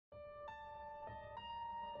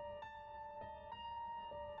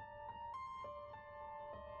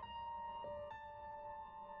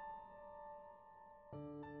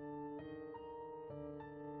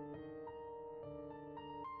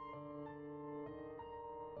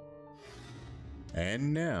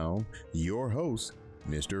And now, your host,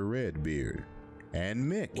 Mr. Redbeard and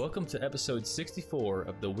Mick. Welcome to episode 64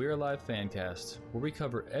 of the We're Alive Fancast, where we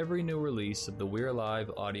cover every new release of the We're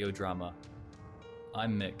Alive audio drama.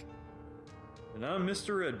 I'm Mick. And I'm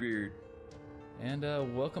Mr. Redbeard. And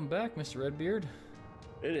welcome back, Mr. Redbeard.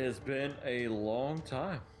 It has been a long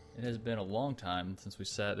time. It has been a long time since we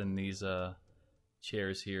sat in these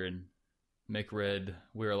chairs here in Mick Red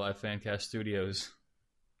We're Alive Fancast Studios.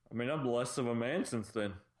 I mean, I'm less of a man since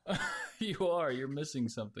then. You are. You're missing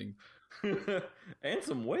something. And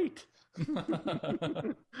some weight.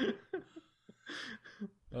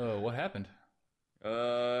 Oh, what happened?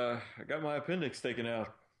 I got my appendix taken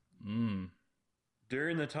out.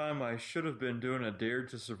 During the time I should have been doing a Dare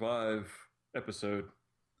to Survive episode.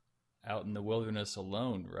 Out in the wilderness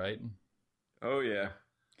alone, right? Oh, yeah.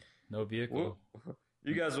 No vehicle. Well,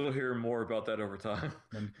 you guys will hear more about that over time.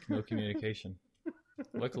 No communication.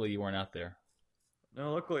 Luckily, you weren't out there.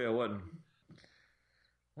 No, luckily I wasn't.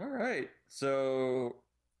 All right. So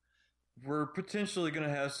we're potentially going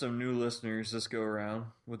to have some new listeners this go around,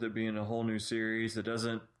 with it being a whole new series that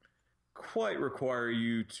doesn't quite require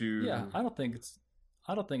you to... Yeah, I don't think it's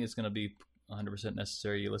going to be 100%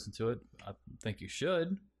 necessary you listen to it. I think you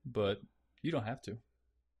should, but you don't have to.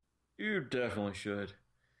 You definitely should.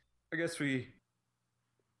 I guess we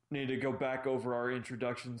need to go back over our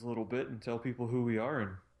introductions a little bit and tell people who we are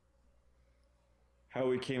and how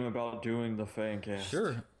we came about doing the Fancast.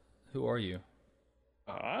 Sure. Who are you?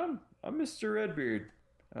 I'm Mr. Redbeard.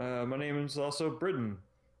 My name is also Britton.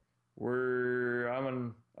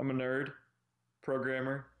 I'm a nerd,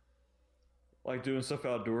 programmer, like doing stuff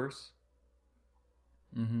outdoors.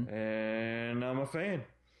 Mm-hmm. And I'm a fan.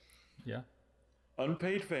 Yeah.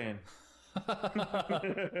 Unpaid fan.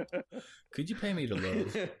 Could you pay me to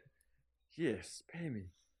love? Yes, pay me.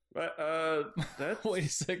 But that's Wait a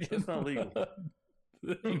second. That's not legal.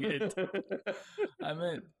 Dang it. I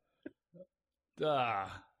meant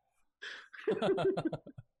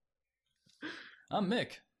I'm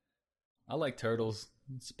Mick. I like turtles,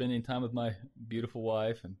 spending time with my beautiful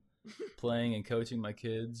wife and playing and coaching my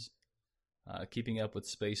kids, keeping up with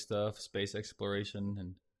space stuff, space exploration,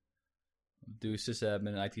 and do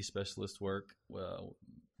sysadmin and IT specialist work. Well,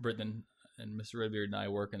 Britton and Mr. Redbeard and I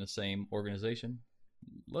work in the same organization.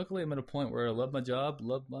 Luckily, I'm at a point where I love my job,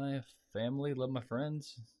 love my family, love my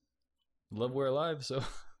friends, love We're Alive, so...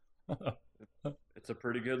 It's a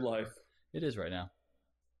pretty good life. It is right now.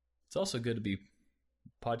 It's also good to be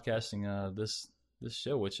podcasting this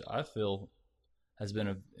show, which I feel has been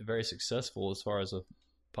a very successful as far as a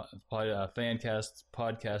Fancast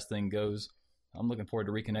podcasting goes. I'm looking forward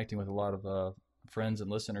to reconnecting with a lot of friends and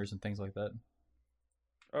listeners and things like that.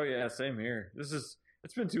 Oh yeah, same here. It's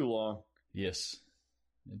been too long. Yes,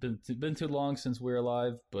 it's been too long since We're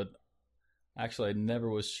Alive, but actually I never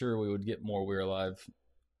was sure we would get more We're Alive,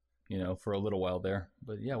 for a little while there.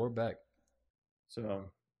 But yeah, we're back. So,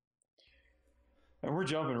 and we're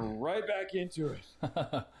jumping right back into it.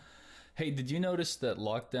 Hey, did you notice that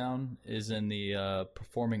LockDown is in the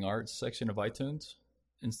performing arts section of iTunes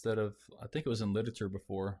instead of, I think it was in literature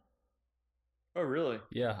before? Oh, really?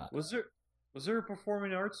 Yeah. Was there a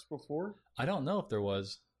performing arts before? I don't know if there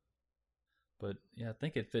was, but yeah, I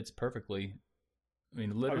think it fits perfectly. I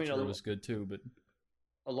mean, literature was good too, but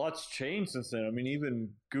a lot's changed since then. I mean, even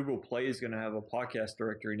Google Play is going to have a podcast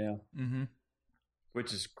directory now,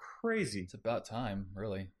 which is crazy. It's about time,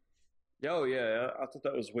 really. Oh yeah, I thought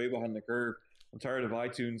that was way behind the curve. I'm tired of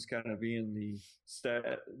iTunes kind of being the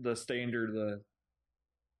standard, the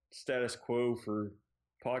status quo for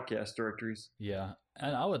podcast directories. Yeah,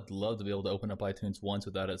 and I would love to be able to open up iTunes once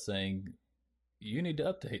without it saying, you need to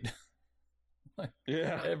update.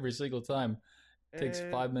 Yeah. Every single time. It takes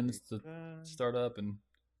 5 minutes to start up and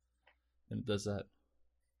it does that.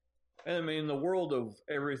 And I mean, in the world of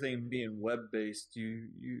everything being web-based,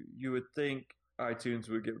 you would think iTunes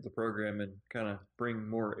would get with the program and kind of bring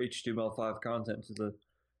more HTML5 content to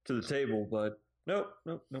the table, but nope.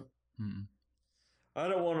 Mm-mm. I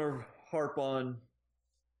don't want to harp on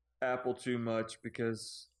Apple too much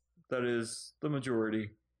because that is the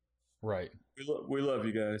majority. Right. We love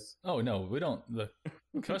you guys. Oh, no, we don't. The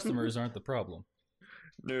customers aren't the problem.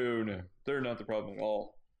 No, they're not the problem at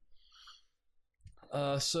all.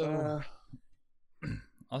 So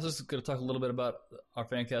I was just going to talk a little bit about our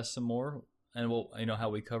Fancast some more, and how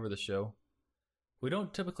we cover the show. We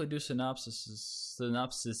don't typically do synopsi,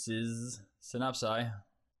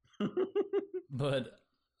 but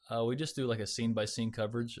we just do like a scene-by-scene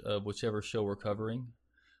coverage of whichever show we're covering.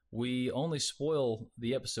 We only spoil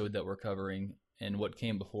the episode that we're covering and what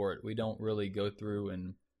came before it. We don't really go through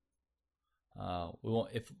and we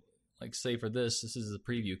won't. If like say for this is the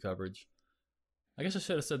preview coverage. I guess I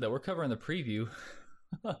should have said that we're covering the preview,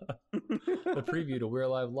 the preview to We're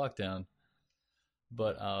Alive Lockdown.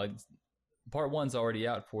 But part 1's already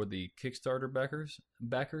out for the Kickstarter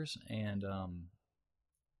backers, and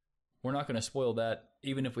we're not going to spoil that.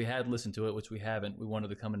 Even if we had listened to it, which we haven't, we wanted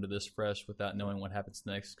to come into this fresh without knowing what happens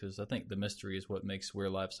next, because I think the mystery is what makes We're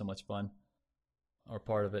Alive so much fun, or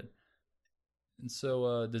part of it. And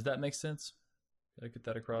so, does that make sense? Did I get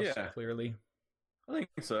that across clearly? I think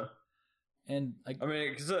so. And I mean,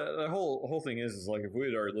 because the whole thing is like if we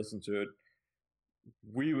had already listened to it,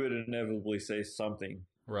 we would inevitably say something,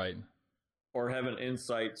 right, or have an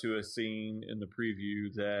insight to a scene in the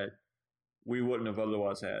preview that we wouldn't have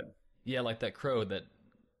otherwise had. Yeah, like that crow that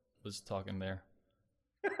was talking there.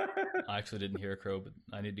 I actually didn't hear a crow, but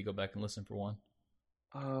I need to go back and listen for one.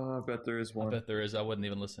 I bet there is one. I bet there is. I wasn't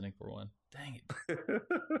even listening for one. Dang it.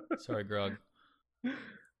 Sorry, Grog.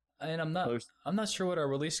 And I'm not sure what our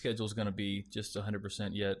release schedule is going to be just 100%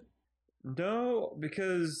 yet. No,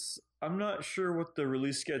 because I'm not sure what the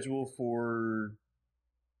release schedule for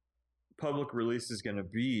public release is going to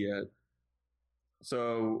be yet.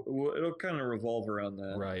 So it'll kind of revolve around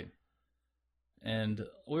that. Right. And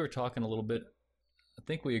we were talking a little bit. I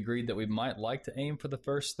think we agreed that we might like to aim for the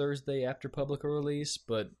first Thursday after public release,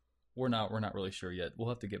 but we're not really sure yet. We'll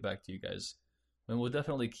have to get back to you guys. And we'll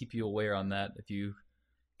definitely keep you aware on that. If you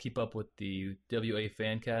keep up with the WA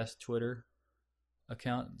Fancast Twitter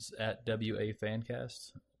accounts at WA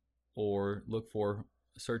Fancast, or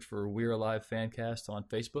search for We're Alive Fancast on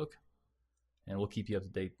Facebook, and we'll keep you up to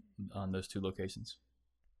date on those 2 locations.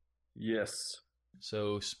 Yes.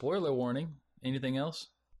 So, spoiler warning. Anything else?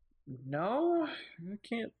 No, I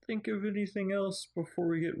can't think of anything else before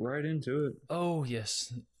we get right into it. Oh,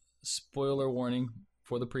 yes. Spoiler warning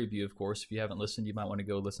for the preview, of course. If you haven't listened, you might want to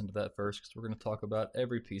go listen to that first, because we're going to talk about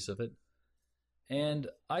every piece of it. And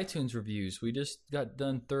iTunes reviews. We just got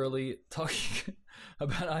done thoroughly talking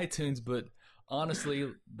about iTunes, but honestly,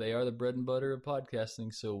 they are the bread and butter of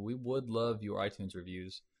podcasting, so we would love your iTunes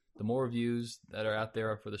reviews. The more reviews that are out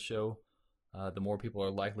there for the show, the more people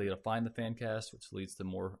are likely to find the Fancast, which leads to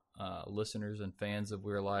more listeners and fans of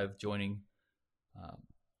We're Alive joining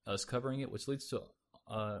us covering it, which leads to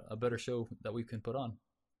a better show that we can put on.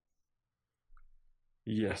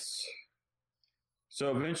 Yes.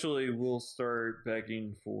 So eventually we'll start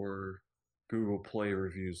begging for Google Play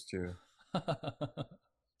reviews too.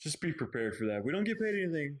 Just be prepared for that. We don't get paid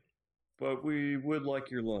anything, but we would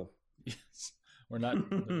like your love. Yes. We're not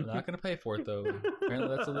going to pay for it, though.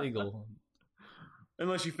 Apparently that's illegal.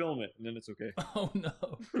 Unless you film it, and then it's okay. Oh, no.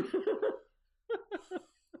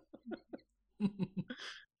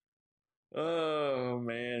 Oh,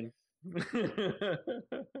 man.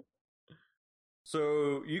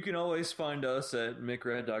 So you can always find us at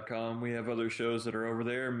micrad.com. We have other shows that are over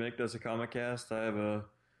there. Mick does a comic cast. I have a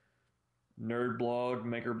nerd blog,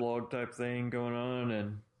 maker blog type thing going on,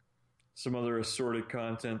 and some other assorted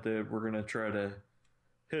content that we're going to try to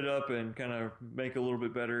hit up and kind of make a little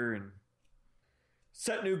bit better and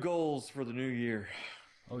set new goals for the new year.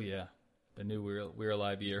 Oh, yeah. The new We're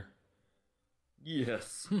Alive year.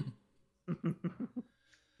 Yes.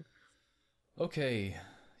 Okay.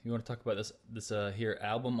 You want to talk about this here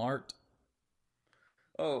album art?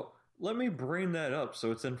 Oh, let me bring that up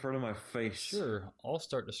so it's in front of my face. Sure. I'll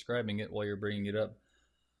start describing it while you're bringing it up.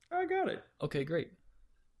 I got it. Okay, great.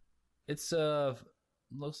 It's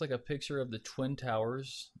looks like a picture of the Twin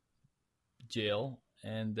Towers jail,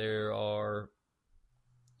 and there are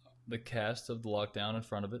the cast of the Lockdown in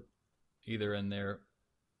front of it, either in their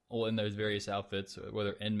various outfits,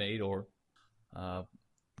 whether inmate or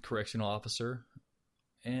correctional officer,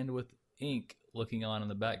 and with ink looking on in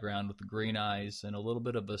the background with the green eyes and a little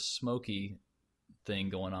bit of a smoky thing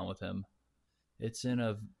going on with him. It's in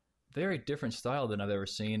a very different style than I've ever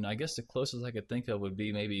seen. I guess the closest I could think of would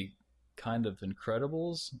be maybe kind of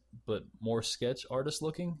Incredibles, but more sketch artist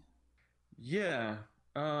looking. Yeah.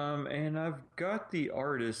 And I've got the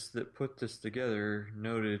artist that put this together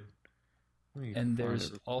noted. And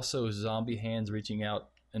there's also zombie hands reaching out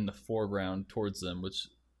in the foreground towards them, which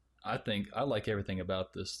I like everything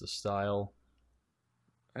about this. The style.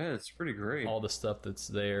 Yeah, it's pretty great. All the stuff that's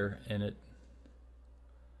there in it.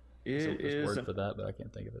 There's a word for that, but I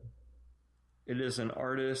can't think of it. It is an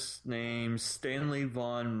artist named Stanley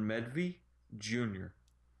Von Medvey Jr.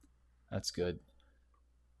 That's good.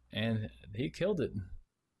 And he killed it.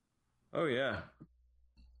 Oh, yeah.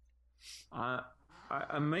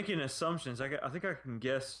 I'm making assumptions. I think I can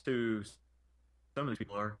guess who some of these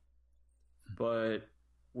people are, but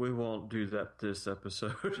we won't do that this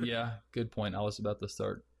episode. Yeah, good point. I was about to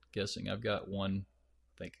start guessing. I've got one,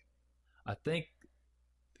 I think. I think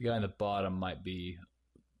the guy in the bottom might be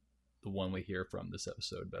the one we hear from this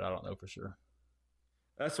episode, but I don't know for sure.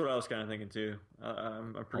 That's what I was kind of thinking too.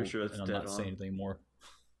 I'm pretty sure that's and I'm dead not on. saying anything more.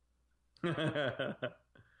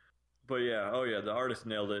 But yeah, oh yeah, the artist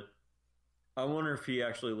nailed it. I wonder if he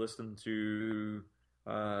actually listened to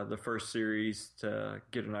the first series to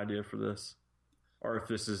get an idea for this, or if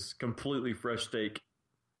this is completely fresh take.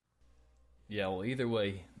 Yeah, well, either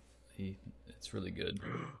way, it's really good.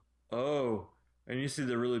 Oh, and you see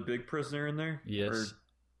the really big prisoner in there? Yes.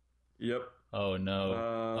 Yep. Oh no.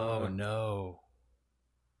 Oh no.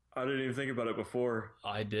 I didn't even think about it before.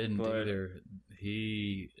 I didn't either.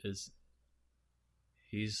 He's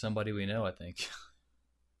somebody we know, I think.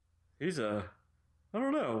 He's I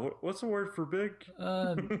don't know. What's the word for big?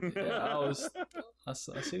 Yeah, I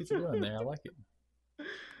see what you're doing there. I like it.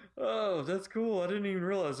 Oh, that's cool. I didn't even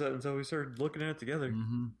realize that until we started looking at it together.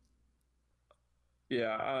 Mm-hmm.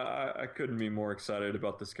 Yeah, I couldn't be more excited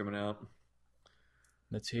about this coming out.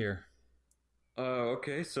 Let's hear.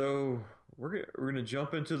 Okay, so we're gonna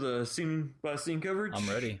jump into the scene by scene coverage. I'm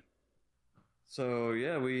ready. So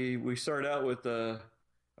yeah, we start out with a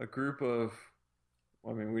group of,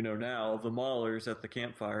 I mean, we know now the Maulers at the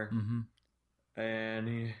campfire,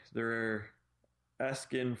 and they're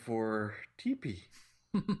asking for teepee,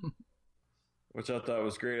 which I thought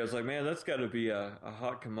was great. I was like, man, that's got to be a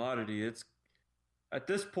hot commodity. It's at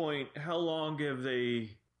this point, how long have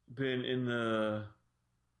they been in the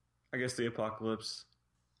apocalypse?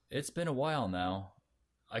 It's been a while now.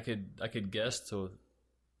 I could guess to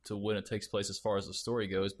when it takes place as far as the story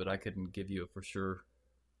goes, but I couldn't give you a for sure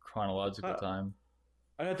chronological time.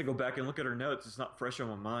 I'd have to go back and look at her notes. It's not fresh on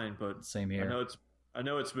my mind, but same here. I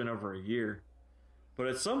know it's been over a year, but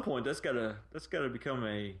at some point that's gotta become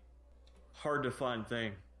a hard to find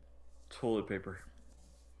thing. Toilet paper.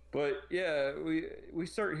 But yeah, we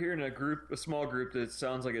start hearing a small group that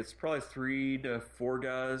sounds like it's probably 3 to 4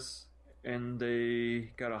 guys, and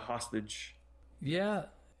they got a hostage. Yeah,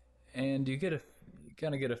 and you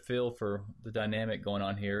kind of get a feel for the dynamic going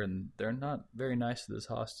on here, and they're not very nice to this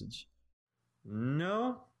hostage.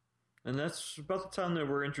 No, and that's about the time that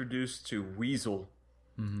we're introduced to Weasel.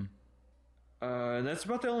 Mm-hmm. And that's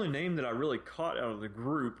about the only name that I really caught out of the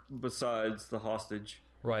group besides the hostage.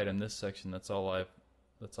 Right, in this section, that's all I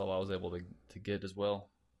was able to get as well.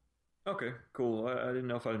 Okay, cool. I didn't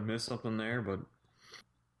know if I'd missed something there, but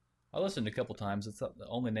I listened a couple times. It's the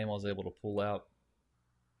only name I was able to pull out.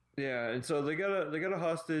 Yeah, and so they got a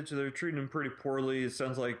hostage. They're treating him pretty poorly. It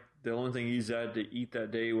sounds like the only thing he's had to eat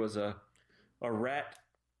that day was a rat,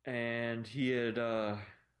 and he had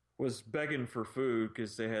was begging for food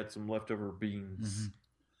because they had some leftover beans.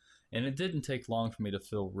 Mm-hmm. And it didn't take long for me to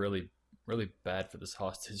feel really, really bad for this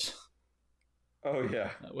hostage. Oh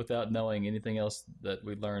yeah. Without knowing anything else that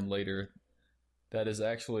we learn later, that is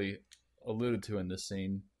actually alluded to in this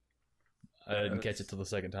scene. I didn't catch it till the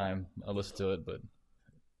second time I listened to it, but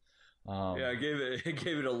yeah, it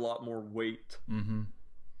gave it a lot more weight. Mm-hmm.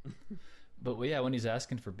 But yeah, when he's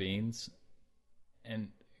asking for beans, and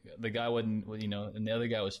the guy wouldn't, and the other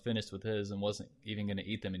guy was finished with his and wasn't even going to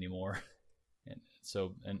eat them anymore,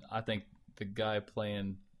 and I think the guy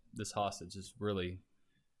playing this hostage is really,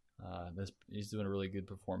 he's doing a really good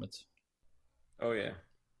performance. Oh yeah.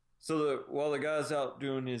 So while the guy's out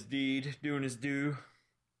doing his deed, doing his due,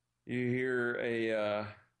 you hear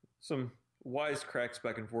some wisecracks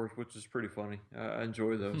back and forth, which is pretty funny. I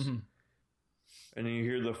enjoy those. And then you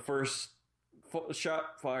hear the first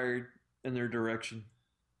shot fired in their direction.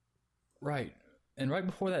 Right. And right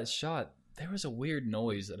before that shot, there was a weird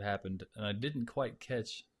noise that happened, and I didn't quite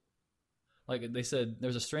catch. Like they said,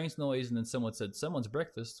 there's a strange noise, and then someone said, "Someone's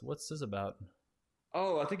breakfast. What's this about?"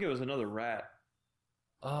 Oh, I think it was another rat.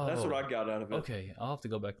 Oh, that's what I got out of it. Okay, I'll have to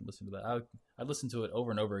go back and listen to that. I listened to it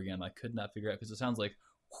over and over again. I could not figure out because it sounds like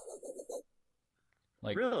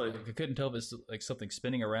really. I couldn't tell if it's like something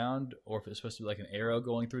spinning around or if it's supposed to be like an arrow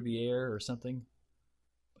going through the air or something.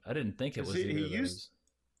 I didn't think it was either of those.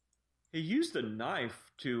 He used a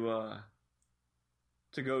knife to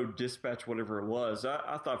go dispatch whatever it was.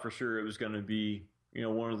 I thought for sure it was going to be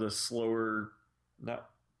one of the slower, not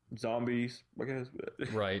zombies, I guess.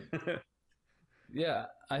 Right. Yeah,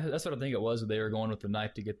 that's what I think it was. They were going with the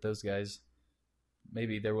knife to get those guys.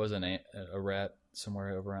 Maybe there was a rat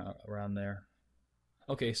somewhere around there.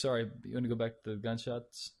 Okay, sorry. You want to go back to the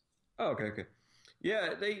gunshots? Oh, okay.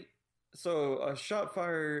 Yeah, so a shot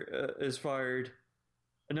fire is fired.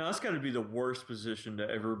 Now that's got to be the worst position to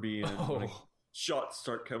ever be in. When shots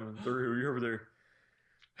start coming through. You're over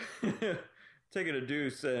there taking a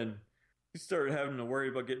deuce, and you start having to worry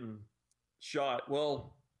about getting shot.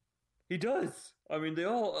 Well, He does. I mean, they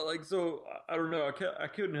all like. So I don't know. I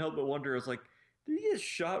couldn't help but wonder. I was like, did he get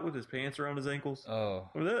shot with his pants around his ankles? Oh,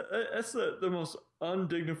 I mean, that's the most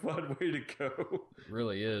undignified way to go. it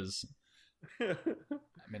really is. I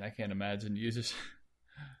mean, I can't imagine. You just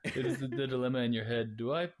it is the dilemma in your head.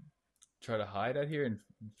 Do I try to hide out here and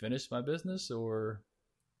finish my business, or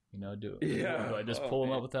do I just pull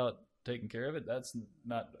him up without taking care of it? That's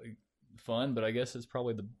not fun, but I guess it's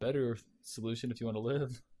probably the better solution if you want to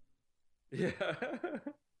live. Yeah.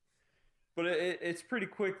 But it's pretty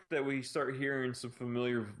quick that we start hearing some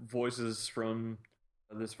familiar voices from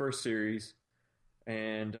this first series,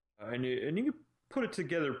 and you can put it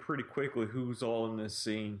together pretty quickly who's all in this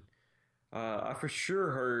scene. I for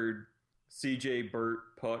sure heard CJ, Bert,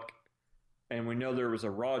 Puck, and we know there was a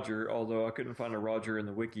Roger, although I couldn't find a Roger in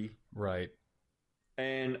the wiki. Right.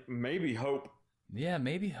 And maybe Hope. Yeah,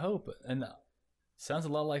 maybe Hope, and sounds a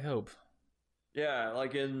lot like Hope. Yeah,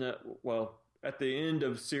 like at the end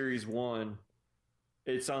of series 1,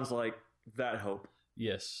 it sounds like that Hope.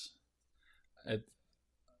 Yes.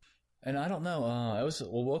 And I don't know. It was a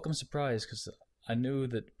welcome surprise because I knew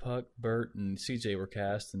that Puck, Bert, and CJ were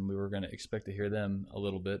cast, and we were going to expect to hear them a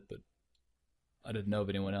little bit, but I didn't know of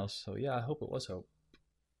anyone else. So yeah, I hope it was Hope.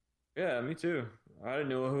 Yeah, me too. I didn't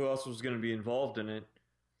know who else was going to be involved in it.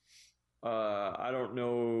 I don't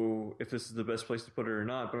know if this is the best place to put it or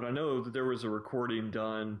not, but I know that there was a recording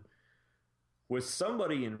done with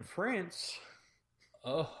somebody in France.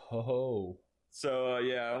 Oh. So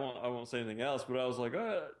yeah, I won't say anything else. But I was like,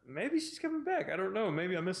 maybe she's coming back. I don't know.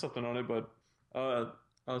 Maybe I missed something on it, but I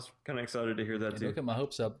was kind of excited to hear that too. Don't get my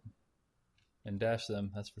hopes up and dash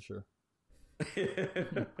them. That's for sure.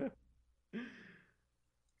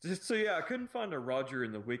 So yeah, I couldn't find a Roger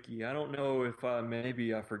in the wiki. I don't know if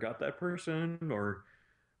maybe I forgot that person, or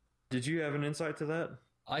did you have an insight to that?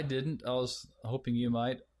 I didn't. I was hoping you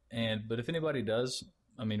might. But if anybody does,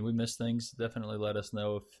 I mean, we miss things. Definitely let us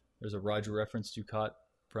know if there's a Roger reference you caught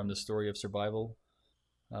from the story of survival.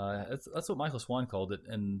 That's what Michael Swan called it,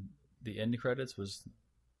 and the end credits was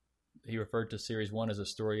he referred to series 1 as a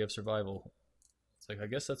story of survival. It's like I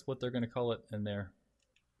guess that's what they're going to call it in their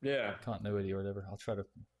continuity or whatever. I'll try to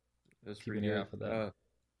keep an ear out for that.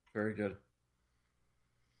 Very good.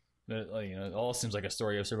 But, it all seems like a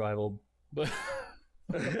story of survival, but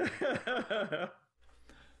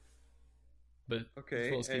but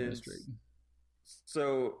okay. Let's keep it straight.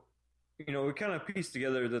 So, we kind of pieced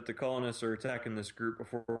together that the colonists are attacking this group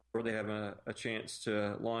before they have a chance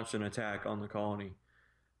to launch an attack on the colony,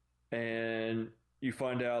 and you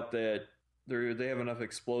find out that they have enough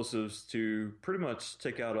explosives to pretty much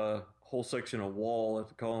take out a whole section of wall at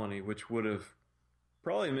the colony, which would have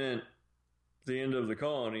probably meant the end of the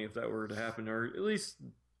colony if that were to happen, or at least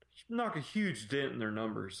knock a huge dent in their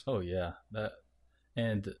numbers. Oh yeah,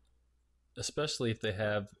 and especially if they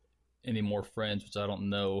have any more friends, which I don't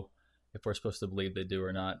know if we're supposed to believe they do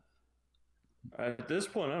or not. At this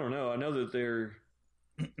point, I don't know. I know that they're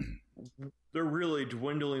really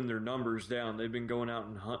dwindling their numbers down. They've been going out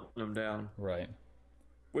and hunting them down. Right.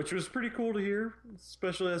 Which was pretty cool to hear,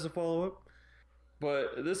 especially as a follow-up.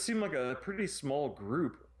 But this seemed like a pretty small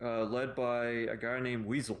group led by a guy named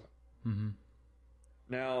Weasel. Mm-hmm.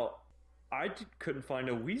 Now, I couldn't find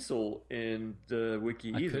a Weasel in the wiki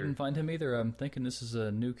either. I couldn't find him either. I'm thinking this is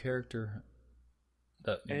a new character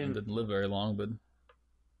that didn't live very long, but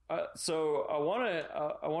so I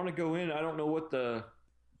want to go in. I don't know what the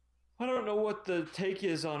take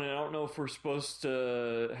is on it. I don't know if we're supposed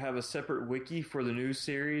to have a separate wiki for the new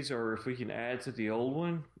series or if we can add to the old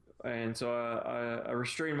one. And so I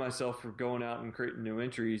restrained myself from going out and creating new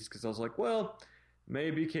entries because I was like, well,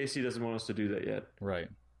 maybe Casey doesn't want us to do that yet. Right.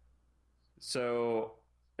 So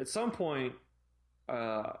at some point,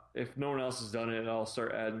 if no one else has done it, I'll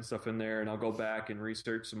start adding stuff in there, and I'll go back and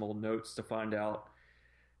research some old notes to find out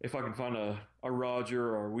if I can find a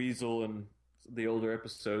Roger or a Weasel in the older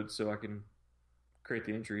episodes so I can create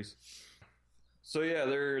the entries. So yeah,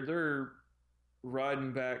 they're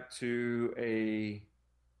riding back to a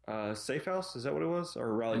safe house. Is that what it was? Or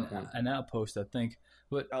a rally point? An outpost, I think.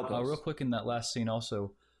 But real quick in that last scene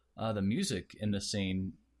also, the music in the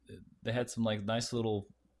scene, they had some like nice little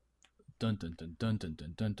dun dun dun dun dun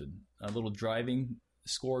dun dun dun, a little driving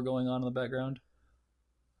score going on in the background.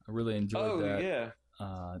 I really enjoyed that. Oh yeah.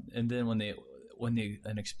 And then when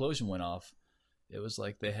an explosion went off, it was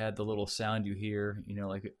like they had the little sound you hear,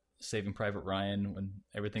 like Saving Private Ryan when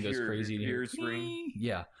everything goes crazy. Ears ring.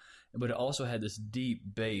 Yeah, but it also had this deep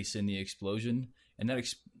bass in the explosion, and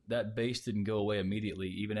that bass didn't go away immediately,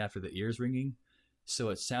 even after the ears ringing. So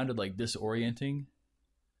it sounded like disorienting,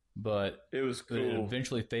 but it was cool. But it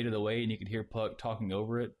eventually faded away, and you could hear Puck talking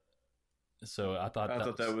over it. So I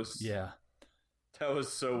thought that was yeah, that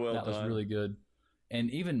was so well that done. was really good. And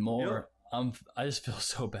even more, I just feel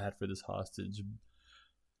so bad for this hostage.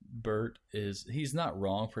 Bert he's not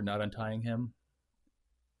wrong for not untying him,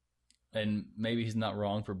 and maybe he's not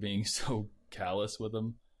wrong for being so callous with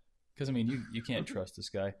him. Because I mean, you can't trust this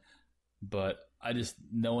guy. But I just,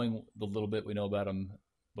 knowing the little bit we know about him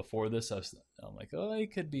before this, I'm like, oh, he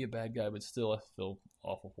could be a bad guy, but still, I feel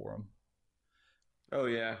awful for him. Oh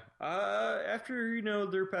yeah. After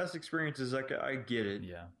their past experiences, I get it.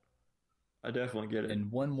 Yeah, I definitely get it.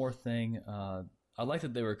 and one more thing, I like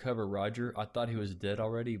that they recover Roger. I thought he was dead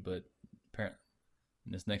already, but apparently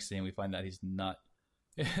in this next scene we find out he's not.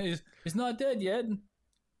 He's not dead yet.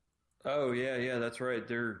 Oh yeah, that's right.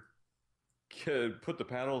 They're put the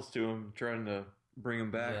paddles to him, trying to bring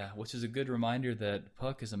him back. Yeah, which is a good reminder that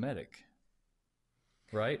Puck is a medic,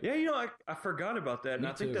 right? Yeah, I forgot about that, and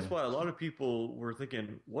I think too. that's why a lot of people were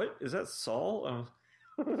thinking, "What is that, Saul?"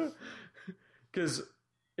 Because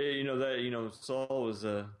Saul was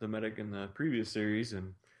the medic in the previous series,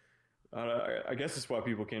 and I guess that's why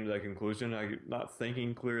people came to that conclusion. Not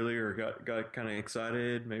thinking clearly, or got kind of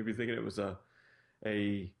excited, maybe thinking it was a.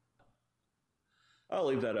 I'll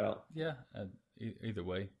leave that out. Yeah, either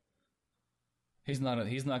way, he's not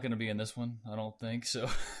going to be in this one. I don't think so.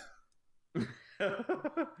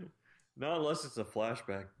 Not unless it's a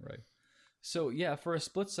flashback. Right. So yeah, for a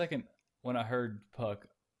split second when I heard Puck,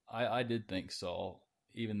 I did think Saul,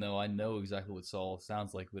 even though I know exactly what Saul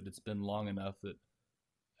sounds like, but it's been long enough that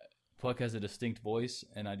Puck has a distinct voice,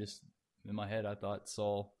 and I just, in my head, I thought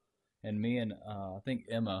Saul. And me and I think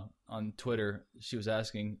Emma on Twitter, she was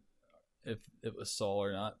asking if it was Saul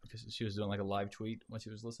or not, because she was doing like a live tweet when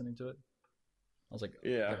she was listening to it. I was like,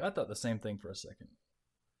 yeah, I thought the same thing for a second.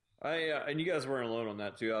 And you guys weren't alone on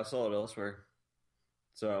that too. I saw it elsewhere.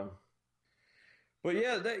 So, but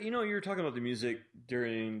yeah, that you were talking about the music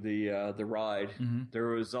during the ride. Mm-hmm. There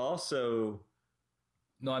was also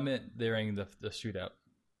no, I meant during the shootout.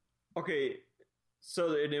 Okay,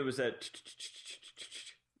 so and it was that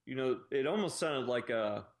it almost sounded like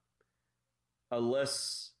a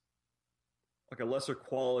lesser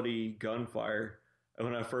quality gunfire. And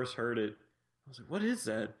when I first heard it, I was like, "What is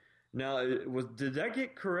that?" Now, did that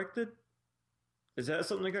get corrected? Is that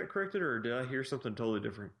something that got corrected, or did I hear something totally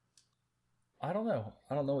different? I don't know.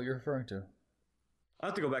 I don't know what you're referring to. I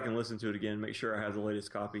have to go back and listen to it again, make sure I have the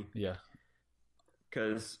latest copy. Yeah,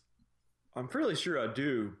 because I'm fairly sure I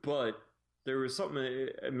do, but there was something.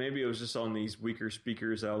 Maybe it was just on these weaker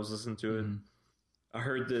speakers I was listening to it. I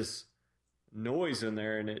heard this noise in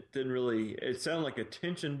there, and it didn't really. It sounded like a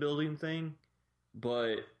tension building thing,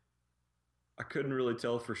 but I couldn't really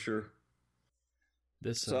tell for sure.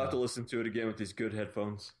 So I have to listen to it again with these good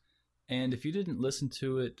headphones. And if you didn't listen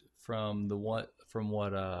to it from what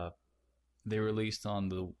they released on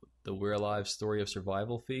the We're Alive Story of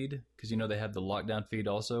Survival feed, because they have the LockDown feed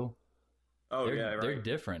also. Oh yeah, right. They're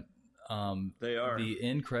different. They are. The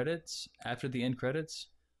end credits, after the end credits,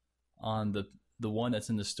 on the one that's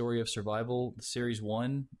in the Story of Survival, the Series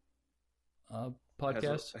 1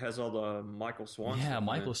 podcast. Has all the Michael Swan. Yeah,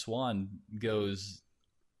 Michael Swan goes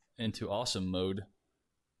into awesome mode.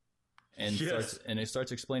 And it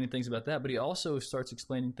starts explaining things about that, but he also starts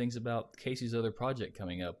explaining things about Casey's other project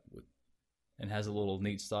coming up, and has a little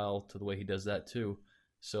neat style to the way he does that too.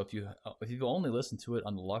 So if you've only listened to it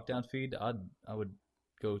on the LockDown feed, I would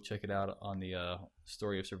go check it out on the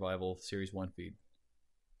Story of Survival Series 1 feed.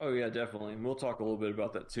 Oh yeah, definitely. And we'll talk a little bit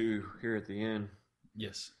about that too here at the end.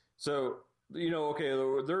 Yes. So okay,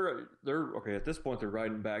 they're okay at this point. They're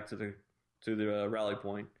riding back to the rally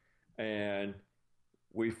point, and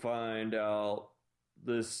we find out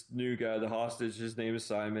this new guy, the hostage. His name is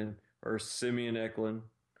Simon, or Simeon Eklund,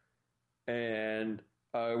 and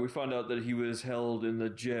we found out that he was held in the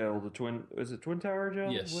jail. Is it Twin Tower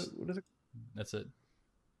jail? Yes. What is it? That's it.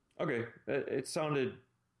 Okay, it sounded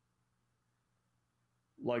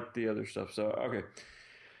like the other stuff. So okay,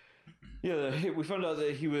 yeah, we found out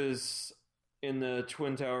that he was in the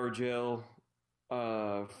Twin Tower jail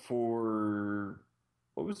for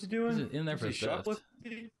what was he doing? Was it in there for theft?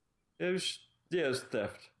 Shoplifting? It was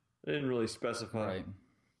theft. They didn't really specify, right?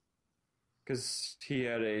 Because he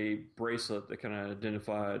had a bracelet that kind of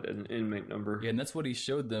identified an inmate number. Yeah, and that's what he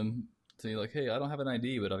showed them to be like, hey, I don't have an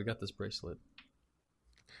ID, but I've got this bracelet.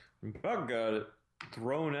 I got it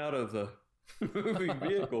thrown out of the moving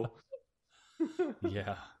vehicle.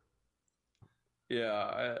 Yeah.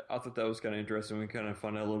 Yeah, I thought that was kind of interesting. We kind of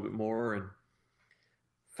find out a little bit more and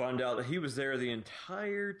find out that he was there the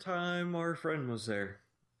entire time our friend was there.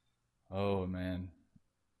 Oh, man.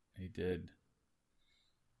 He did.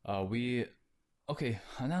 We Okay,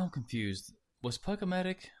 now I'm confused. Was Puck a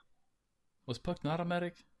medic? Was Puck not a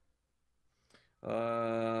medic? He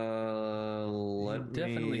Let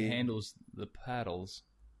definitely me. handles the paddles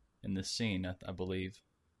in this scene, I believe.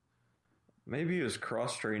 Maybe he was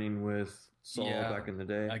cross training with Saul Yeah, back in the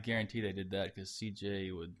day. I guarantee they did that because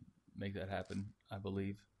CJ would make that happen, I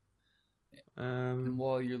believe. And Um,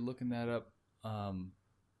 while you're looking that up, um,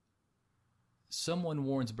 someone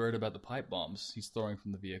warns Bird about the pipe bombs he's throwing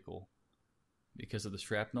from the vehicle because of the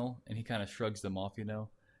shrapnel, and he kind of shrugs them off,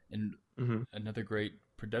 And mhm. another great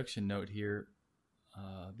production note here: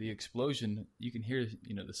 the explosion, you can hear,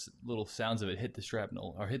 the little sounds of it hit the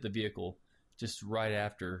shrapnel or hit the vehicle just right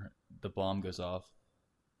after the bomb goes off,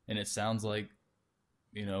 and it sounds like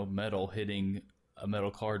metal hitting a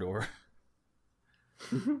metal car door,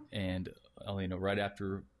 and right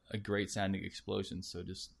after a great sounding explosion. So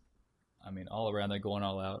just, all around they're going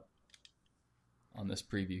all out on this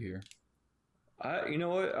preview here. You know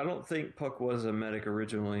what? I don't think Puck was a medic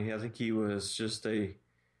originally. I think he was just a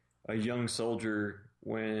young soldier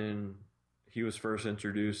when he was first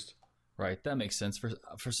introduced. Right, that makes sense.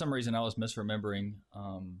 For some reason, I was misremembering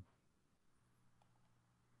that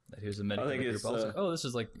he was a medic I in think the it's group. I was like, oh, this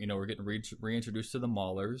is like, we're getting reintroduced to the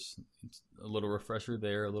Maulers. It's a little refresher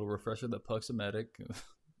there, a little refresher that Puck's a medic.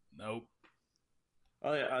 Nope.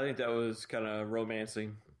 I think that was kind of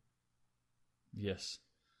romancing. Yes.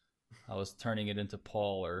 I was turning it into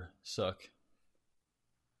Paul or Suck.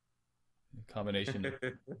 A combination of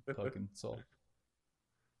Puck and Saul.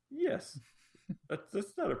 Yes,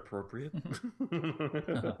 that's not appropriate.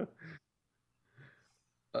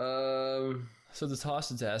 So the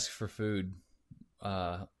Tossins ask for food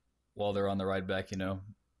while they're on the ride back, And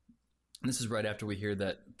this is right after we hear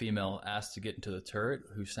that female asked to get into the turret,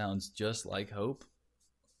 who sounds just like Hope,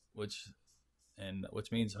 which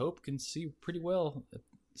means Hope can see pretty well.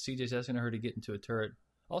 CJ's asking her to get into a turret.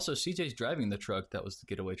 Also, CJ's driving the truck. That was the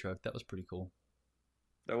getaway truck. That was pretty cool.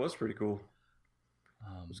 That was pretty cool.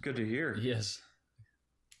 It was good to hear. Yes.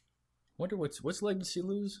 Wonder which leg did she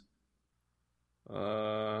lose?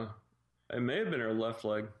 It may have been her left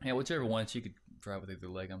leg. Yeah, whichever one. She could drive with either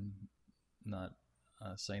leg. I'm not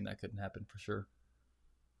saying that couldn't happen for sure.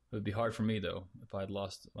 It would be hard for me, though, if I had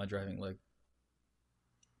lost my driving leg.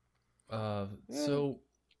 So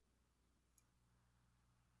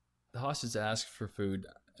the hostage asked for food,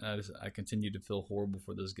 and I continued to feel horrible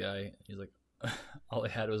for this guy. He's like, all I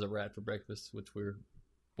had was a rat for breakfast, which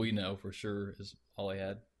we know for sure is all I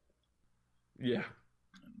had. Yeah.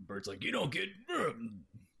 Bert's like, you don't get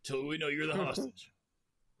till we know you're the hostage.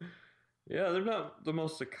 Yeah, they're not the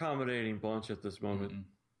most accommodating bunch at this moment. Mm-mm.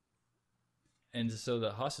 And so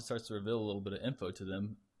the hostage starts to reveal a little bit of info to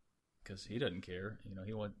them because he doesn't care.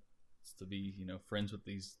 He wants to be, friends with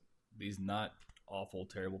these not awful,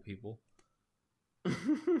 terrible people.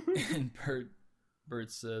 And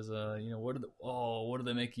Bert says, what do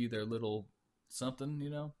they make you their little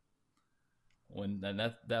something, When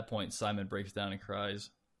at that point Simon breaks down and cries.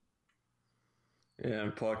 Yeah,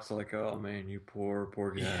 and Puck's like, "Oh man, you poor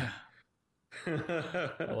guy." Yeah.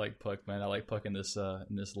 I like Puck, man. I like Puck in this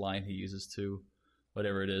line he uses too,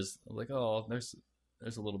 whatever it is. I'm like, oh, there's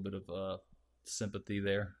a little bit of sympathy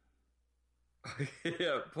there.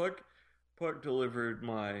 Yeah, Puck delivered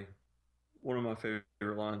one of my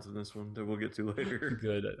favorite lines in this one that we'll get to later.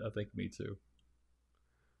 Good, I think me too.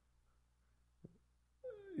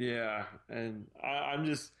 Yeah, and I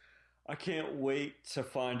can't wait to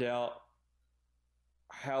find out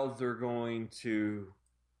how they're going to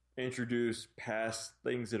introduce past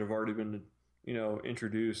things that have already been,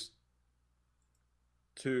 introduced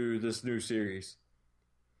to this new series.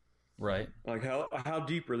 Right. Like how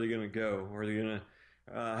deep are they going to go? Are they going to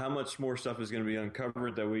how much more stuff is going to be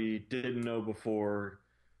uncovered that we didn't know before?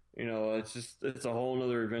 It's a whole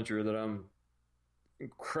nother adventure that I'm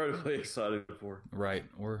incredibly excited for. Right.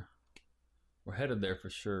 We're headed there for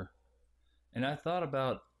sure. And I thought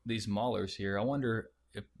about these Maulers here. I wonder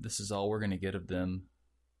if this is all we're going to get of them,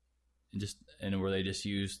 and were they just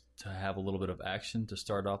used to have a little bit of action to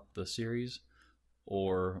start off the series,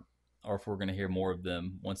 or if we're going to hear more of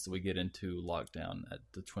them once we get into LockDown at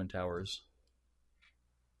the Twin Towers.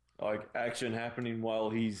 Like action happening while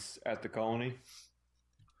he's at the colony?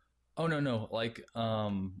 Oh, no. Like,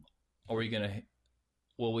 will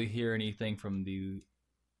we hear anything from the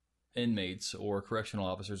inmates or correctional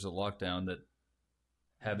officers at LockDown that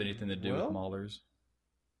have anything to do with Maulers?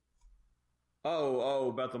 Oh,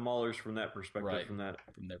 about the Maulers from that perspective. Right, from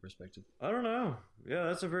their perspective. I don't know. Yeah,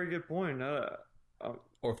 that's a very good point. Or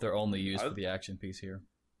if they're only used for the action piece here.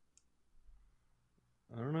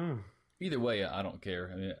 I don't know. Either way, I don't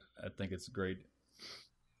care. I think it's great.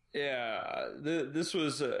 Yeah, this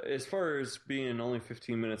was as far as being only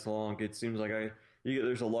 15 minutes long. It seems like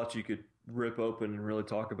there's a lot you could rip open and really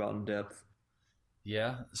talk about in depth.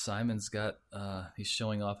 Yeah, Simon's got he's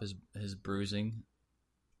showing off his bruising.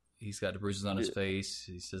 He's got bruises on his Yeah. face.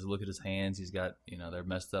 He says, "Look at his hands. He's got, they're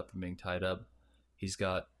messed up from being tied up. He's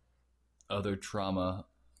got other trauma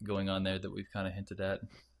going on there that we've kind of hinted at."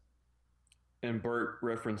 And Bert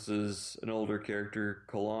references an older character,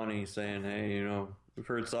 Kalani, saying, "Hey, we've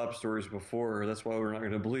heard sob stories before. That's why we're not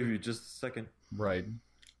going to believe you just a second." Right.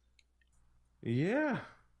 Yeah,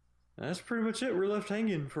 that's pretty much it. We're left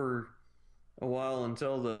hanging for a while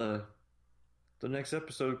until the next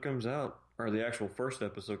episode comes out, or the actual first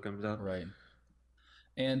episode comes out. Right.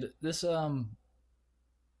 And this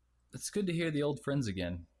it's good to hear the old friends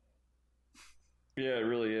again. Yeah, it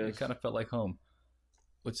really is. It kind of felt like home.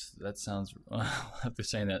 Which that sounds after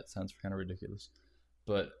saying that, it sounds kind of ridiculous.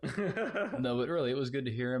 But no, but really it was good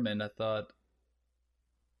to hear him, and I thought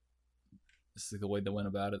this is the way they went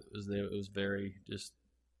about it. It was very just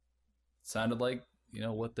sounded like,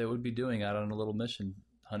 what they would be doing out on a little mission,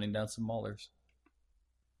 hunting down some maulers.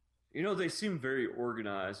 They seemed very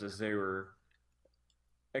organized as they were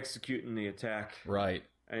executing the attack. Right.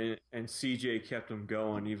 And CJ kept them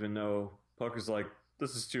going, even though Puck is like,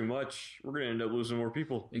 "This is too much. We're going to end up losing more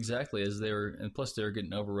people." Exactly, and plus they were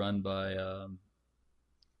getting overrun by the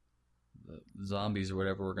zombies or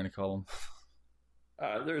whatever we're going to call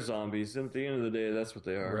them. They're zombies. At the end of the day, that's what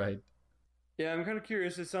they are. Right. Yeah, I'm kind of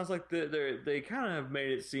curious. It sounds like they kind of have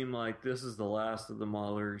made it seem like this is the last of the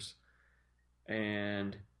Maulers.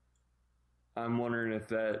 And I'm wondering if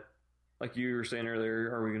that, like you were saying earlier,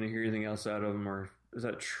 are we going to hear anything else out of them, or is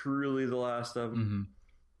that truly the last of them? Mm-hmm.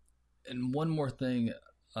 And one more thing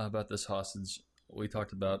about this hostage, we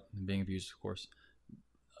talked about being abused, of course.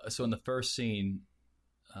 So in the first scene,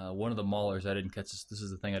 one of the Maulers, I didn't catch this. This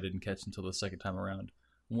is the thing I didn't catch until the second time around.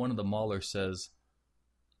 One of the Maulers says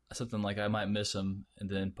something like, "I might miss him," and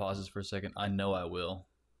then pauses for a second. "I know I will."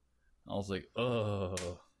 I was like, oh.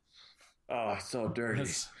 Oh, it's so dirty.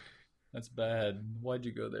 That's bad. Why'd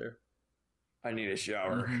you go there? I need a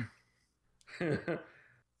shower. Mm-hmm.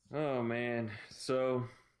 Oh, man. So,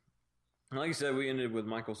 like I said, we ended with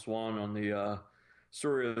Michael Swan on the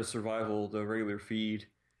story of the survival, the regular feed.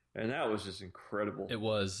 And that was just incredible. It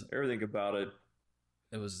was. Everything about it.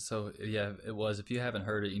 It was so, yeah, it was. If you haven't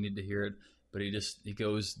heard it, you need to hear it. But he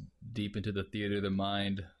goes deep into the theater of the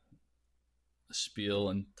mind spiel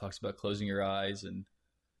and talks about closing your eyes and,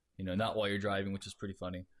 not while you're driving, which is pretty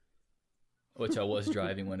funny. Which I was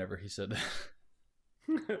driving whenever he said that.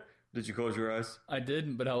 Did you close your eyes? I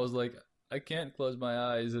didn't, but I was like, I can't close my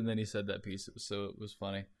eyes. And then he said that piece. It was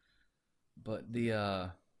funny. But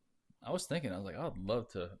I was thinking, I was like, I'd love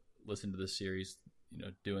to listen to this series,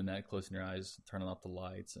 doing that, closing your eyes, turning off the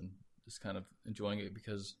lights, and just kind of enjoying it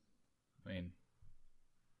because,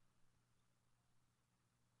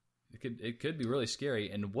 it could be really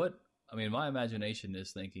scary. And my imagination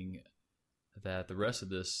is thinking that the rest of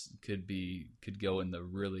this could go in the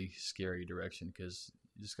really scary direction because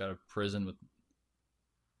you just got a prison with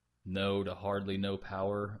hardly no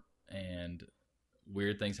power and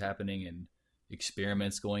weird things happening and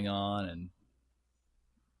experiments going on and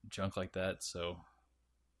junk like that. So,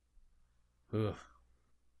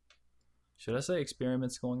 should I say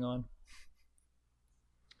experiments going on?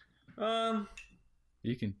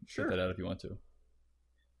 You can sure. cut that out if you want to.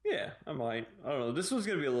 Yeah, I might. I don't know. This one's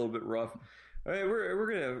gonna be a little bit rough. All right,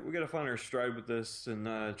 we gotta find our stride with this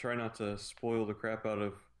and try not to spoil the crap out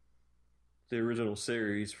of the original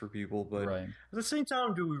series for people. But right. At the same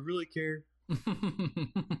time, do we really care?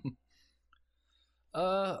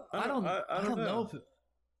 I don't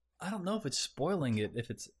know if it's spoiling it if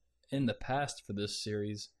it's in the past for this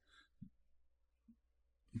series,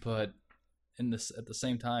 but at the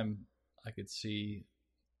same time, I could see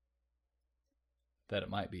that it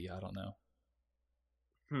might be. I don't know.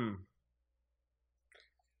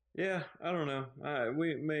 Yeah, I don't know.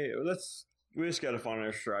 We just got to find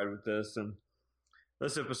our stride with this, and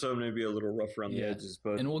this episode may be a little rough around the edges,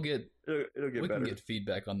 but and it'll get better. We can get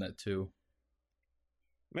feedback on that too.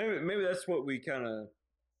 Maybe that's what we kind of,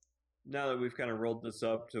 now that we've kind of rolled this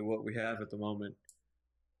up to what we have at the moment.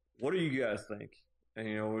 What do you guys think?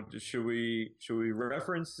 And should we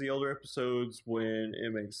reference the older episodes when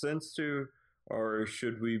it makes sense to, or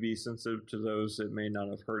should we be sensitive to those that may not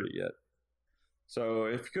have heard it yet? So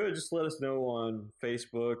if you could, just let us know on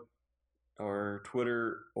Facebook or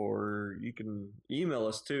Twitter, or you can email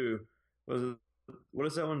us too. What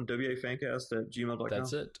is that one? wafancast@gmail.com?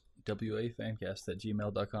 That's it.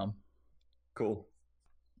 wafancast@gmail.com. Cool.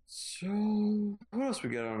 So, what else we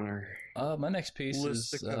got on our My next piece list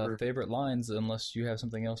to is cover? favorite lines, unless you have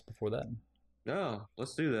something else before that. No,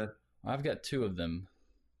 let's do that. I've got two of them.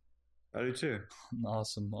 I do too.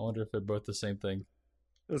 Awesome. I wonder if they're both the same thing.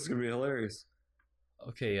 That's gonna be hilarious.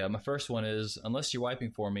 Okay, my first one is, unless you're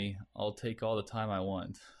wiping for me, I'll take all the time I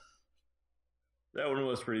want. That one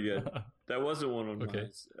was pretty good. That wasn't one of mine. Okay.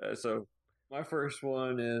 So, my first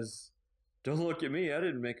one is, "Don't look at me. I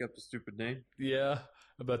didn't make up the stupid name." Yeah,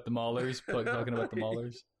 about the Maulers, talking about the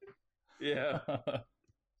Maulers. Yeah.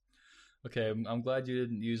 Okay, I'm glad you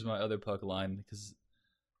didn't use my other Puck line because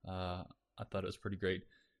I thought it was pretty great.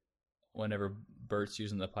 Whenever Bert's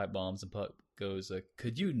using the pipe bombs and Puck goes,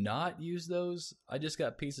 could you not use those? I just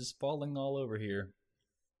got pieces falling all over here.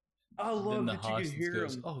 I love that you can hear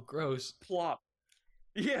goes, them oh, gross. plop.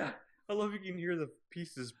 Yeah, I love you can hear the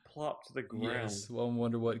pieces plop to the ground. Yes, well, I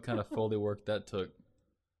wonder what kind of Foley work that took.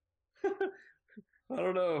 I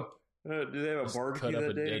don't know. Do they have a Just barbecue cut up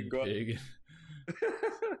that a day? dead pig.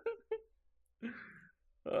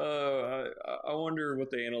 I wonder what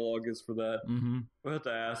the analog is for that. Mm-hmm. We'll have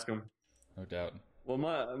to ask them. No doubt. Well,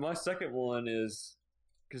 my second one is,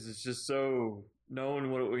 because it's just so, knowing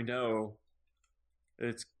what we know,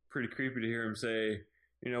 it's pretty creepy to hear him say,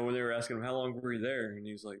 when they were asking him, how long were you there? And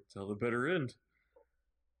he's like, till the bitter end.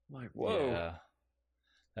 I'm like, whoa. Yeah,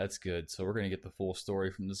 that's good. So we're going to get the full story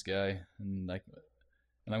from this guy. And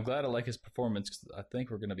I'm glad I like his performance because I think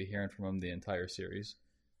we're going to be hearing from him this entire series.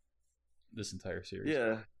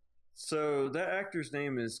 Yeah. So that actor's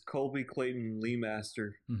name is Colby Clayton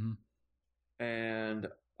Leemaster. Mm-hmm. And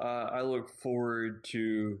I look forward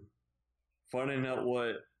to finding out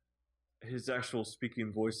what his actual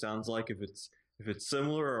speaking voice sounds like, if it's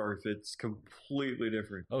similar or if it's completely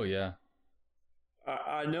different. Oh, yeah.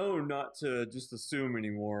 I know not to just assume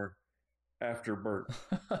anymore after Bert.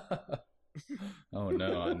 Oh,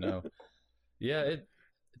 no, I know. Yeah,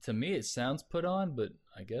 to me it sounds put on, but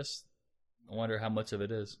I guess I wonder how much of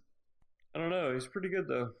it is. I don't know. He's pretty good,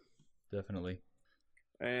 though. Definitely.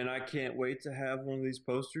 And I can't wait to have one of these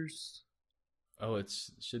posters. Oh, it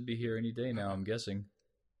should be here any day now, I'm guessing.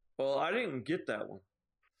 Well, I didn't get that one.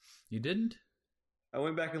 You didn't? I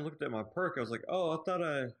went back and looked at my perk. I was like, oh, I thought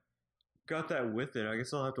I got that with it. I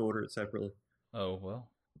guess I'll have to order it separately. Oh,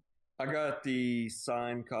 well. I got the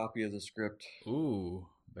signed copy of the script. Ooh,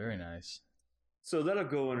 very nice. So that'll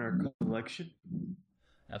go in our collection.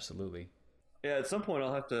 Absolutely. Yeah, at some point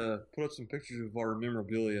I'll have to put up some pictures of our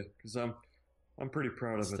memorabilia because I'm pretty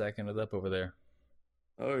proud of it. Stacking it up over there.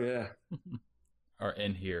 Oh yeah. Or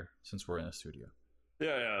in here, since we're in the studio.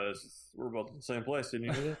 Yeah. We're both in the same place.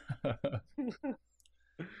 Didn't you know that?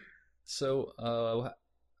 So,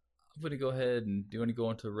 I'm going to go ahead and do you want to go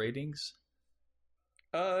into ratings?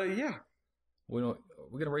 Yeah. We're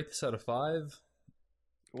going to rate this out of 5.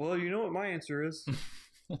 Well, you know what my answer is.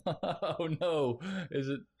 Oh no! Is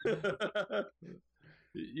it?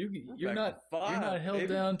 You're not held baby.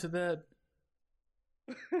 down to that.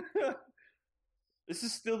 This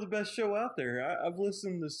is still the best show out there. I've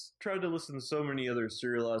tried to listen to so many other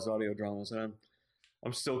serialized audio dramas, and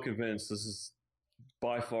I'm still convinced this is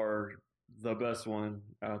by far the best one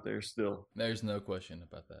out there still. There's no question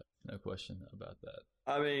about that. No question about that.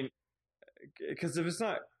 I mean, because if it's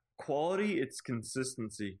not quality, it's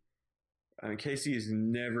consistency. I mean, Casey is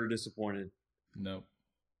never disappointed. Nope.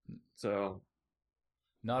 So,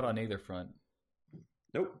 not on either front.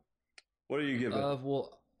 Nope. What do you give it?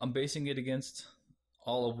 Well, I'm basing it against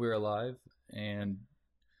all of We're Alive, and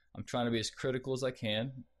I'm trying to be as critical as I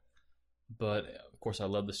can. But of course, I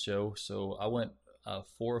love the show, so I went 4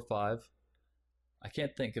 or 5. I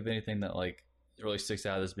can't think of anything that really sticks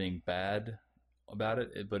out as being bad about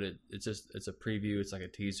it. But it's a preview. It's like a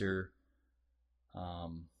teaser.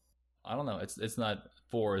 I don't know. It's not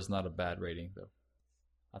 4 is not a bad rating though.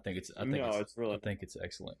 I think it's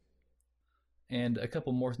excellent. And a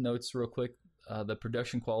couple more notes real quick. The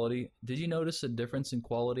production quality. Did you notice a difference in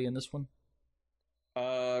quality in this one?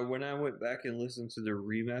 When I went back and listened to the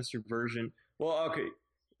remastered version, well, okay,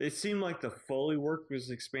 it seemed like the Foley work was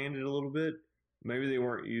expanded a little bit. Maybe they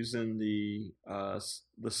weren't using the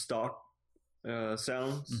stock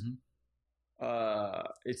sounds. Mm-hmm.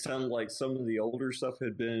 It sounded like some of the older stuff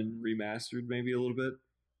had been remastered maybe a little bit,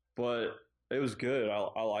 but it was good.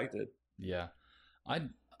 I liked it. Yeah.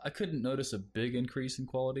 I couldn't notice a big increase in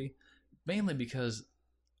quality, mainly because,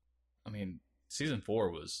 season 4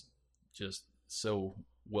 was just so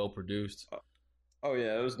well produced. Oh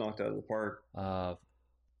yeah, it was knocked out of the park. I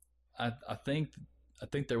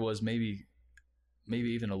think there was maybe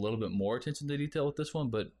even a little bit more attention to detail with this one,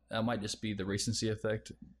 but that might just be the recency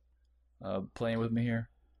effect playing with me here.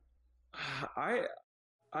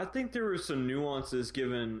 I think there were some nuances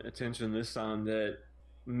given attention this time that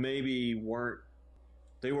maybe weren't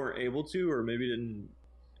able to, or maybe didn't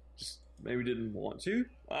want to.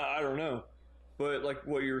 I don't know, but like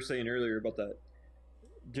what you were saying earlier about that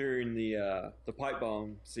during the pipe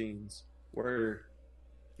bomb scenes where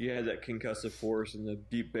you had that concussive force and the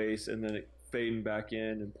deep bass, and then it fading back in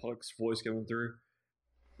and Puck's voice coming through.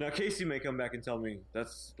 Now Casey may come back and tell me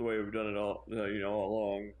that's the way we've done it all, all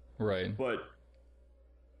along. Right. But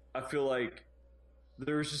I feel like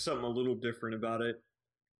there was just something a little different about it.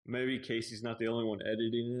 Maybe Casey's not the only one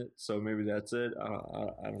editing it, so maybe that's it. I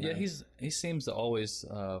don't know. Yeah, he seems to always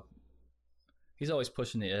he's always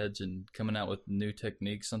pushing the edge and coming out with new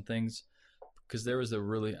techniques on things. Because there was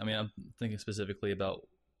I'm thinking specifically about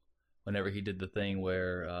whenever he did the thing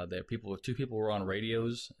where two people were on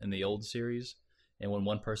radios in the old series, and when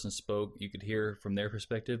one person spoke, you could hear from their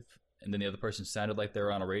perspective, and then the other person sounded like they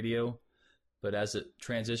were on a radio. But as it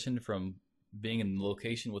transitioned from being in the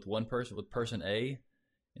location with person A,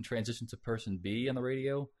 and transitioned to person B on the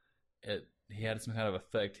radio, he had some kind of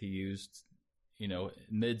effect he used.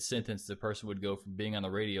 Mid-sentence, the person would go from being on the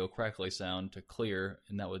radio, crackly sound, to clear,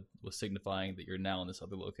 and that was signifying that you're now in this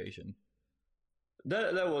other location.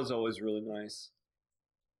 That was always really nice.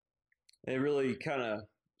 It really kind of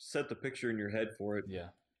set the picture in your head for it. Yeah.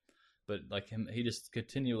 But like him, he just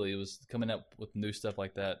continually was coming up with new stuff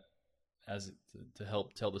like that to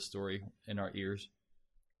help tell the story in our ears.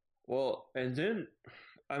 Well, and then,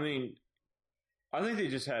 I think they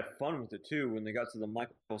just had fun with it too when they got to the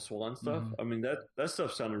Michael Swan stuff. Mm-hmm. That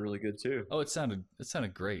stuff sounded really good too. Oh, it sounded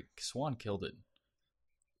great. Swan killed it.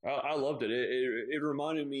 I loved it. It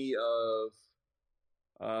reminded me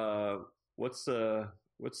of what's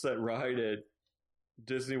that ride at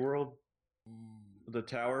Disney World? The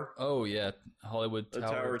Tower. Oh yeah, Hollywood the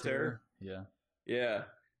Tower of Terror. Yeah.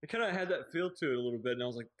 It kind of had that feel to it a little bit, and I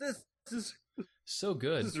was like, "This is so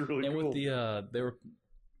good." This is really and cool. with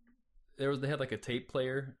they had like a tape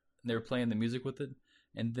player, and they were playing the music with it.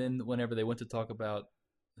 And then whenever they went to talk about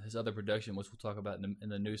his other production, which we'll talk about in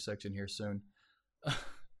the news section here soon,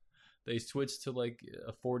 they switched to like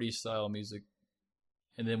a 40s style music,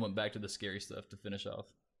 and then went back to the scary stuff to finish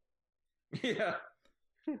off. Yeah.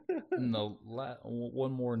 No,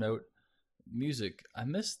 one more note: music. I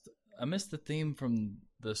missed the theme from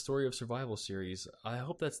the Story of Survival series. I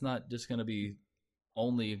hope that's not just going to be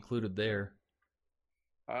only included there.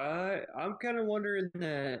 I'm kind of wondering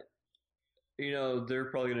that, they're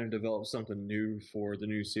probably going to develop something new for the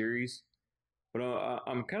new series, but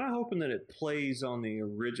I'm kind of hoping that it plays on the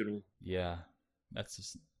original. Yeah,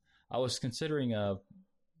 I was considering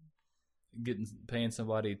paying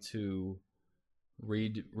somebody to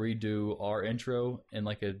redo our intro in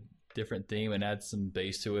like a different theme and add some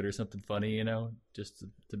bass to it or something funny, just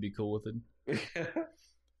to be cool with it.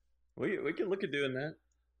 we can look at doing that,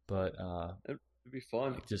 but it'd be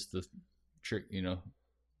fun. Like just the trick,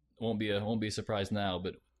 won't be a surprise now,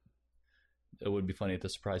 but it would be funny to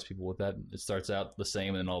surprise people with that. It starts out the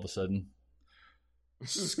same, and then all of a sudden,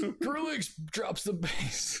 Skrillex drops the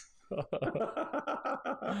bass.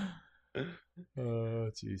 Oh,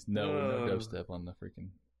 jeez. No dubstep on the freaking.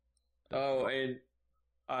 Oh, and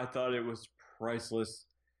I thought it was priceless.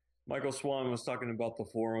 Michael Swan was talking about the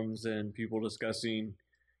forums and people discussing,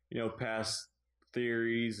 past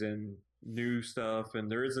theories and new stuff.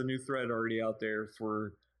 And there is a new thread already out there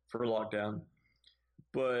for LockDown.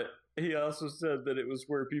 But he also said that it was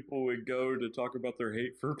where people would go to talk about their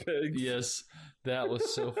hate for pigs. Yes, that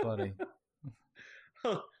was so funny.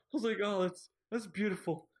 I was like, oh, that's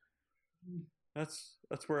beautiful. That's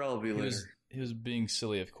where I'll be later. He was being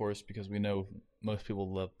silly, of course, because we know most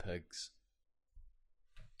people love pigs.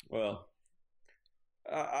 Well,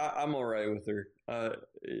 I'm all right with her.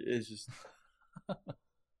 It's just,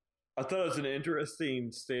 I thought it was an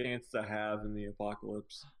interesting stance to have in the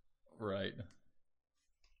apocalypse. Right.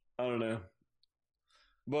 I don't know,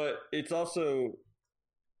 but it's also,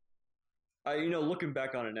 looking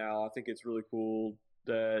back on it now, I think it's really cool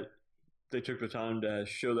that they took the time to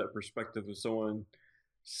show that perspective of someone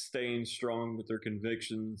staying strong with their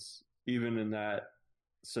convictions, even in that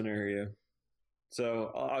scenario.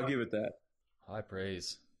 So I'll give it that. High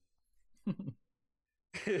praise. What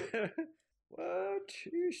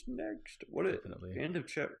is next? Definitely.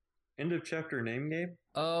 End of chapter name game?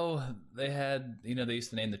 Oh, they had, they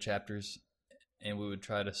used to name the chapters, and we would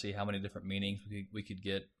try to see how many different meanings we could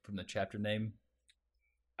get from the chapter name.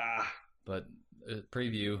 But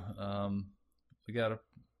preview, we got a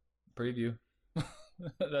preview.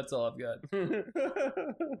 That's all I've got.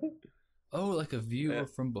 Oh, like a view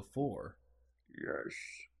from before.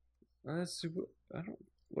 Yes.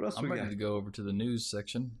 What else I'm we ready got? to go over to the news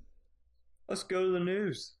section. Let's go to the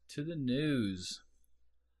news. To the news.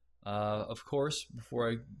 Of course, before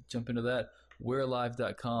I jump into that,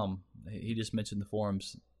 we'realive.com. He just mentioned the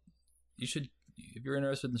forums. You should, if you're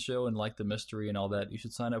interested in the show and like the mystery and all that, you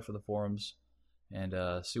should sign up for the forums and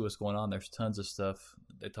see what's going on. There's tons of stuff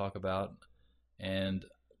they talk about, and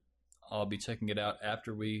I'll be checking it out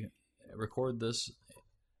after we record this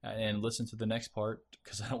and listen to the next part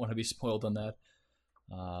because I don't want to be spoiled on that.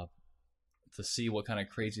 To see what kind of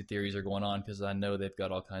crazy theories are going on, because I know they've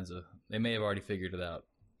got all kinds of. They may have already figured it out.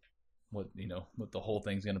 What the whole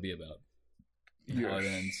thing's going to be about, how it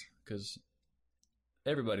ends, because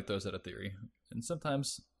everybody throws out a theory, and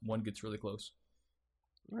sometimes one gets really close.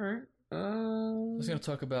 All right. I was going to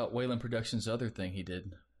talk about Wayland Productions' other thing he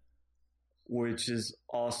did, which is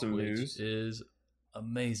awesome news. Which is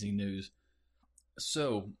amazing news.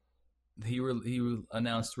 So he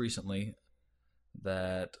announced recently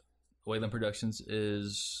that Wayland Productions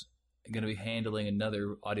is going to be handling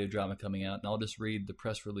another audio drama coming out, and I'll just read the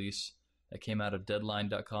press release that came out of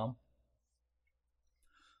Deadline.com.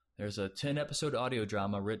 There's a 10-episode audio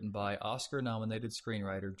drama written by Oscar-nominated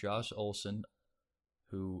screenwriter Josh Olson,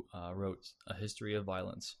 who wrote A History of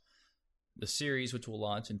Violence. The series, which will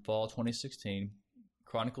launch in fall 2016,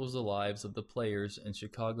 chronicles the lives of the players in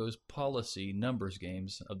Chicago's policy numbers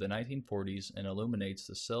games of the 1940s and illuminates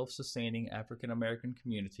the self-sustaining African-American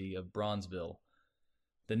community of Bronzeville.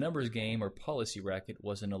 The numbers game, or policy racket,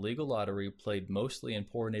 was an illegal lottery played mostly in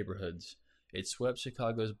poor neighborhoods. It swept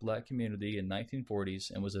Chicago's black community in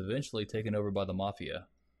 1940s and was eventually taken over by the mafia.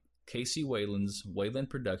 Casey Wayland's Wayland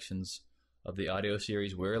Productions of the audio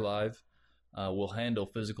series We're Alive will handle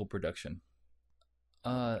physical production.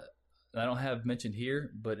 I don't have mentioned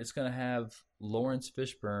here, but it's going to have Lawrence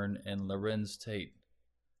Fishburne and Lorenz Tate,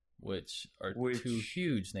 which are two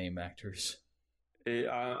huge name actors.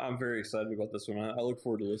 I'm very excited about this one. I look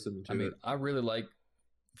forward to listening to it. I really like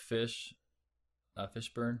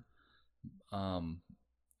Fishburne, and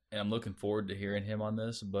I'm looking forward to hearing him on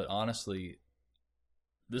this. But honestly,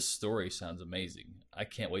 this story sounds amazing. I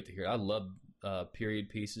can't wait to hear it. I love period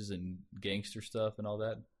pieces and gangster stuff and all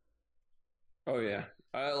that. Oh yeah,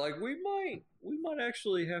 we might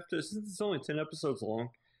actually have to, since it's only 10 episodes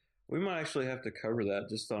long, we might actually have to cover that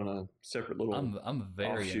just on a separate little. I'm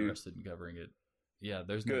very offshoot. interested in covering it. Yeah,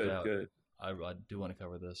 there's no doubt. Good. I do want to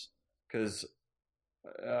cover this because,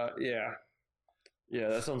 yeah,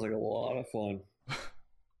 that sounds like a lot of fun.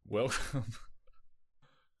 Welcome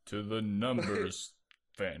to the Numbers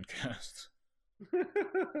Fancast.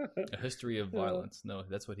 A History of Violence. No,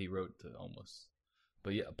 that's what he wrote almost.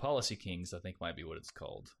 But yeah, Policy Kings, I think, might be what it's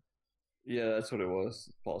called. Yeah, that's what it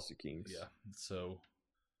was. Policy Kings. Yeah, so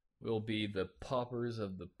we'll be the paupers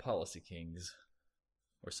of the Policy Kings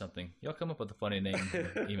or something. Y'all come up with a funny name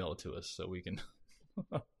and email it to us so we can.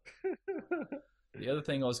 The other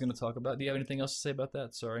thing I was going to talk about, do you have anything else to say about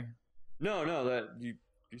that? Sorry. No, that you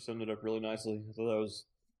summed it up really nicely. I thought that was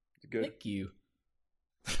good. Thank you.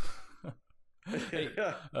 Hey,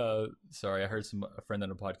 sorry, I heard a friend on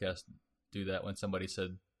a podcast do that when somebody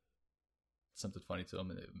said something funny to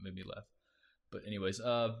him, and it made me laugh. But anyways,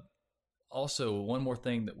 also one more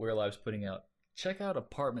thing that We're Alive's putting out. Check out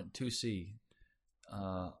Apartment 2C.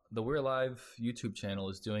 The We're Alive YouTube channel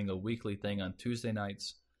is doing a weekly thing on Tuesday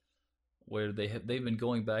nights where they've been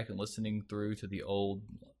going back and listening through to the old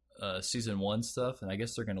season 1 stuff, and I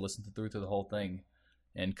guess they're going to listen through to the whole thing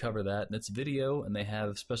and cover that. And it's video, and they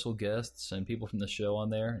have special guests and people from the show on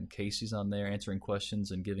there, and Casey's on there answering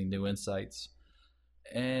questions and giving new insights.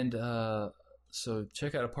 And so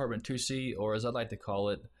check out Apartment 2C, or as I like to call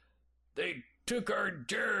it, They Took Our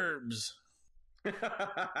Gerbs.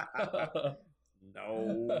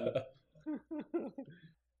 No.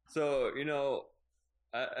 So,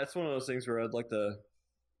 that's one of those things where I'd like to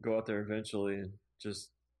go out there eventually and just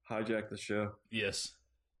hijack the show. Yes.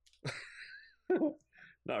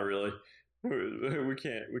 Not really. We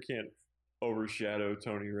can't overshadow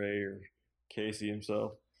Tony Ray or Casey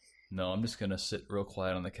himself. No, I'm just gonna sit real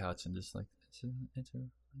quiet on the couch and just I think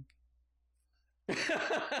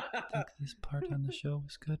this part on the show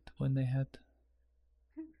was good when they had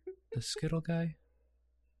the Skittle guy.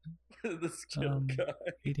 The Skittle guy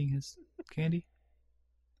eating his candy.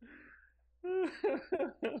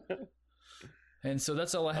 And so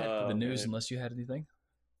that's all I had for the news, unless you had anything.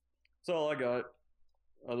 That's all I got.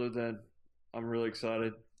 Other than I'm really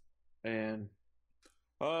excited, and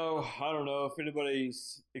I don't know if anybody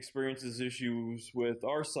experiences issues with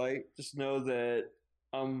our site. Just know that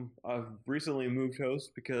I've recently moved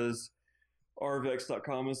host because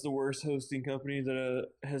rvex.com is the worst hosting company that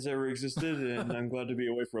has ever existed, and I'm glad to be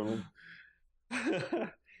away from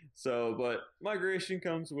them. So, but migration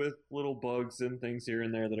comes with little bugs and things here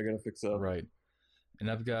and there that I got to fix up. Right.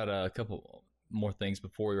 And I've got a couple more things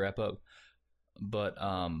before we wrap up. But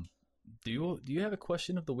do you have a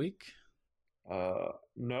question of the week? No,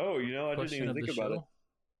 I didn't even think about it.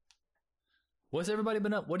 What's everybody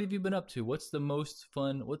been up? What have you been up to? What's the most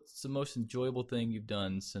fun? What's the most enjoyable thing you've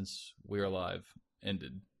done since We're Alive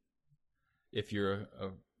ended? If you're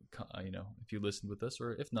if you listened with us,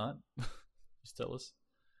 or if not, just tell us.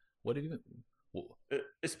 What have you been?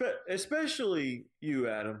 Especially you,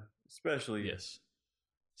 Adam. Especially you. Yes.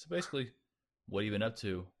 So basically, what have you been up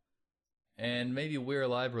to? And maybe We're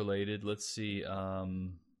Alive related. Let's see.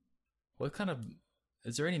 What kind of?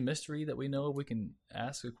 Is there any mystery that we know we can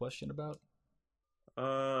ask a question about?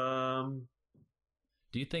 Do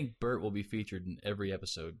you think Bert will be featured in every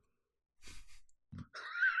episode?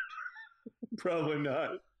 Probably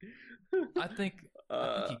not. I think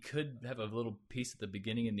he could have a little piece at the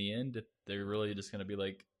beginning and the end if they're really just going to be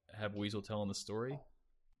like have Weasel telling the story.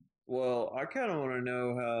 Well, I kind of want to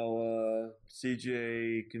know how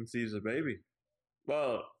CJ conceives a baby.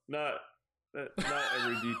 Well, not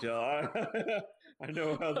every detail. I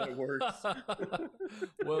know how that works.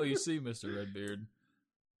 Well, you see, Mr. Redbeard.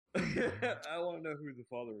 I want to know who the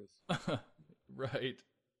father is. Right.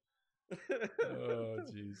 Oh,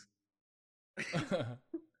 jeez.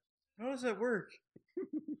 How does that work?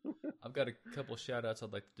 I've got a couple shout outs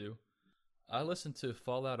I'd like to do. I listened to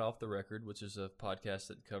Fallout Off the Record, which is a podcast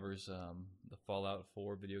that covers the Fallout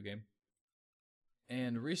 4 video game.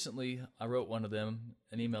 And recently, I wrote one of them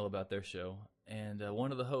an email about their show. And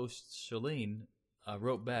one of the hosts, Shalene,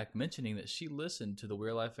 wrote back mentioning that she listened to the We're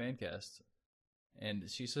Alive Fancast. And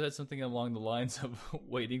she said something along the lines of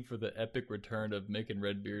waiting for the epic return of Mick and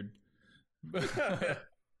Redbeard.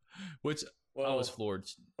 Which I was floored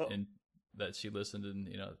in that she listened and,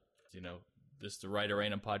 just to write a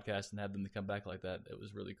random podcast and have them to come back like that. It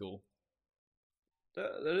was really cool.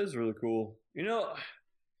 That is really cool.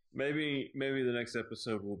 Maybe the next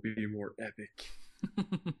episode will be more epic.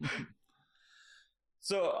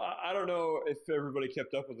 So I don't know if everybody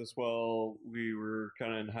kept up with us while we were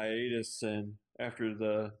kind of in hiatus and after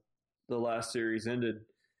the last series ended,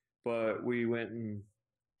 but we went and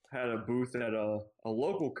had a booth at a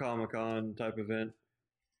local Comic-Con type event,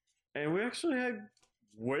 and we actually had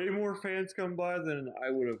way more fans come by than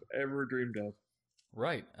I would have ever dreamed of.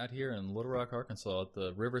 Right, out here in Little Rock, Arkansas at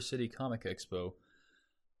the River City Comic Expo.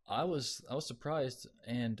 I was surprised,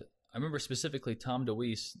 and I remember specifically Tom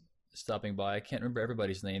DeWeese stopping by. I can't remember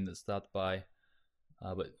everybody's name that stopped by,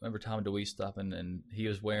 but I remember Tom DeWeese stopping, and he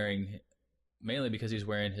was wearing, mainly because he was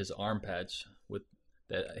wearing his arm patch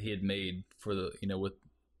that he had made for with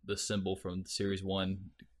the symbol from Series 1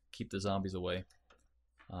 to keep the zombies away.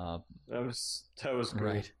 That was cool.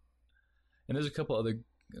 Right. And there's a couple other.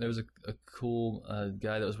 There was a cool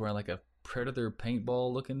guy that was wearing like a Predator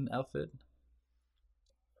paintball looking outfit.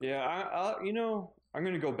 Yeah, I'm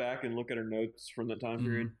going to go back and look at our notes from that time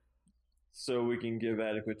period so we can give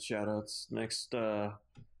adequate shout outs next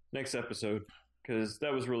episode, because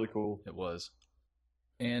that was really cool. It was.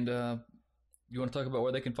 And you want to talk about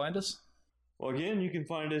where they can find us? Well, again, you can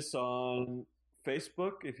find us on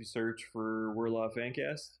Facebook if you search for We're Alive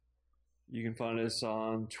Fancast. You can find us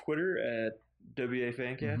on Twitter at WA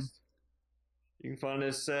Fancast. You can find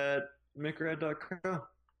us at micrad.com.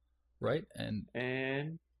 Right, and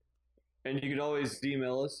you can always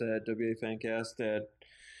email us at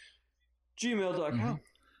wafancast@gmail.com.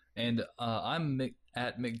 And I'm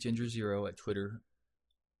at MickGinger0 at Twitter.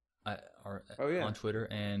 On Twitter.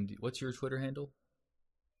 And what's your Twitter handle?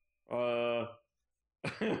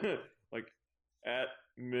 Like at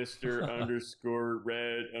Mr.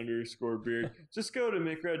 _Red_Beard. Just go to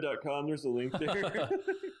micrad.com. There's a link there.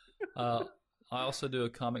 I also do a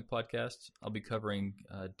comic podcast. I'll be covering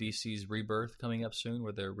DC's Rebirth coming up soon,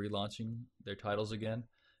 where they're relaunching their titles again,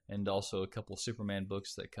 and also a couple Superman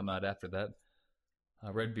books that come out after that.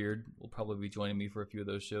 Redbeard will probably be joining me for a few of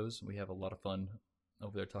those shows. We have a lot of fun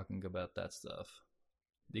over there talking about that stuff.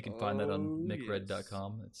 You can find that on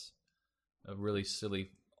micred.com. It's a really silly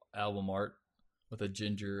album art with a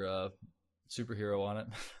ginger superhero on it.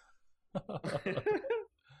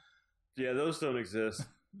 Yeah, those don't exist.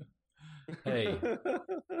 Hey,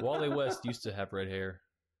 Wally West used to have red hair.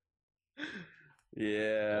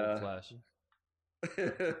 Yeah. Flash.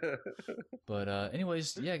 But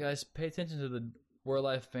anyways, yeah, guys, pay attention to the We're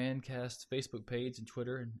Alive Fancast Facebook page and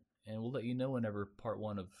Twitter, and we'll let you know whenever part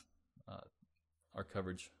 1 of our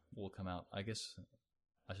coverage will come out. I guess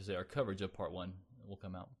I should say our coverage of part 1 will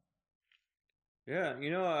come out. Yeah,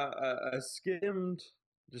 I skimmed,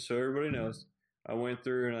 just so everybody knows, I went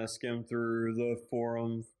through and I skimmed through the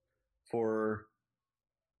forum for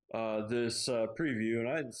this preview, and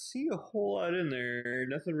I didn't see a whole lot in there.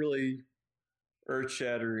 Nothing really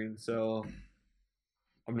earth-shattering, so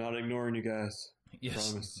I'm not ignoring you guys.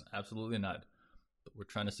 Yes, promise. Absolutely not. But we're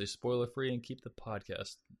trying to stay spoiler-free and keep the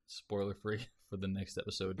podcast spoiler-free for the next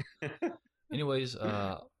episode. Anyways,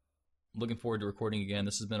 looking forward to recording again.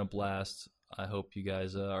 This has been a blast. I hope you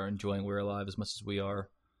guys are enjoying We're Alive as much as we are.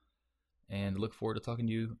 And look forward to talking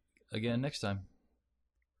to you again next time.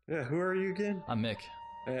 Yeah, who are you again? I'm Mick.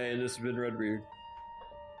 Hey, and this has been Redbeard.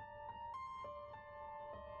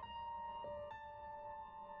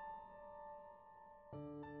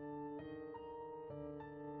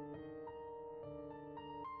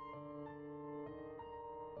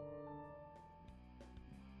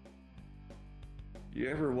 You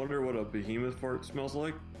ever wonder what a behemoth fart smells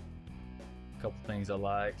like? A couple things I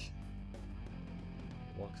like.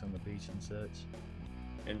 Walks on the beach and such.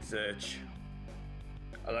 And such.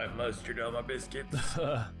 I like mustard on my biscuits.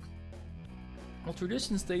 Well,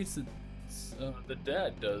 tradition states that the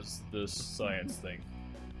dad does this science thing.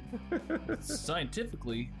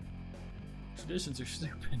 Scientifically, traditions are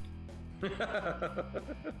stupid.